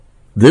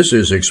This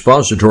is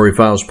Expository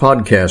Files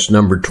Podcast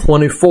number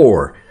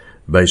 24,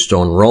 based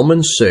on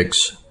Romans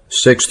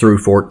 6 through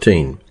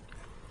 14.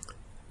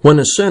 When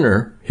a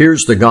sinner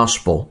hears the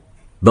gospel,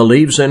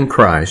 believes in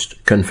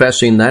Christ,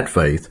 confessing that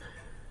faith,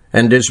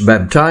 and is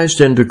baptized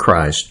into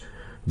Christ,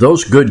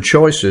 those good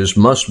choices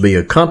must be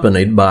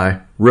accompanied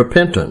by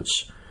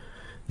repentance.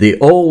 The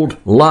old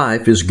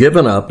life is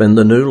given up and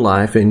the new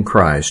life in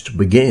Christ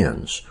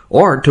begins.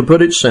 Or, to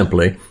put it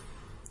simply,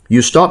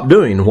 you stop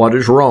doing what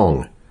is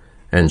wrong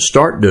and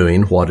start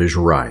doing what is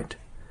right.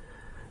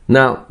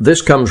 Now,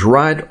 this comes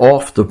right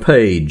off the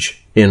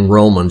page in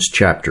Romans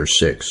chapter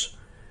 6.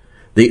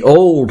 The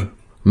old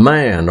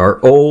man,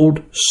 or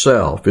old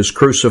self, is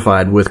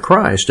crucified with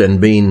Christ, and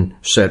being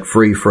set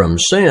free from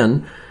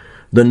sin,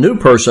 the new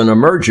person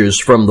emerges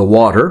from the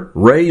water,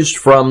 raised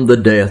from the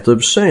death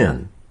of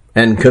sin,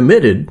 and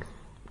committed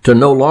to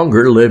no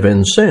longer live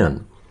in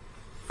sin.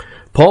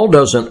 Paul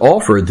doesn't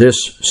offer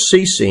this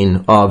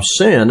ceasing of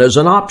sin as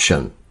an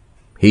option.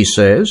 He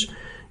says,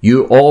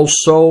 you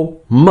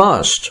also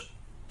must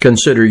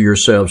consider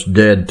yourselves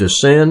dead to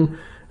sin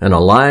and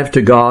alive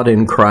to God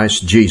in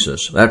Christ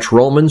Jesus. That's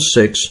Romans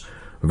 6,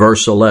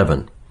 verse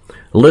 11.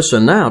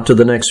 Listen now to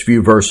the next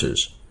few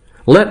verses.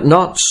 Let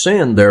not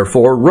sin,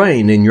 therefore,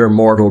 reign in your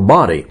mortal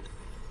body,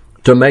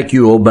 to make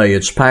you obey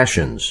its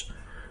passions.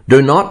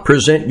 Do not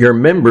present your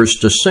members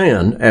to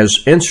sin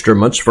as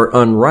instruments for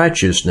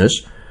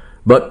unrighteousness,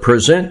 but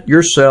present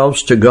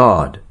yourselves to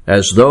God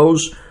as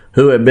those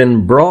who have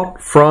been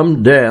brought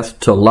from death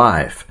to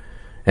life,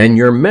 and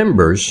your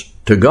members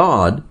to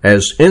God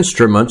as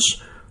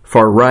instruments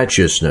for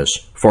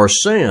righteousness. For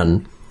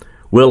sin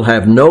will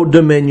have no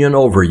dominion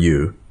over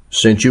you,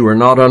 since you are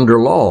not under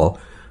law,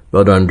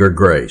 but under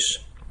grace.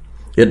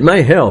 It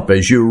may help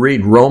as you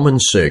read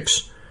Romans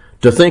 6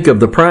 to think of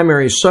the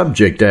primary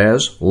subject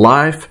as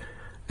life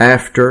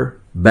after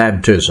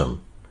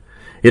baptism.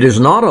 It is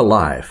not a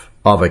life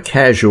of a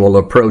casual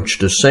approach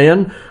to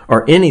sin,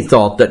 or any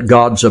thought that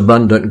God's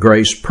abundant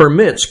grace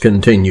permits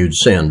continued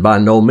sin. By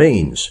no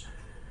means.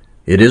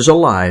 It is a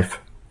life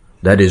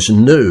that is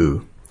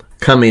new,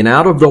 coming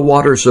out of the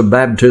waters of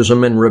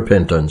baptism and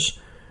repentance,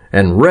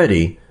 and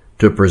ready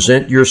to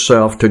present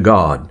yourself to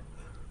God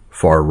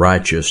for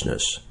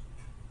righteousness.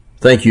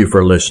 Thank you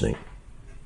for listening.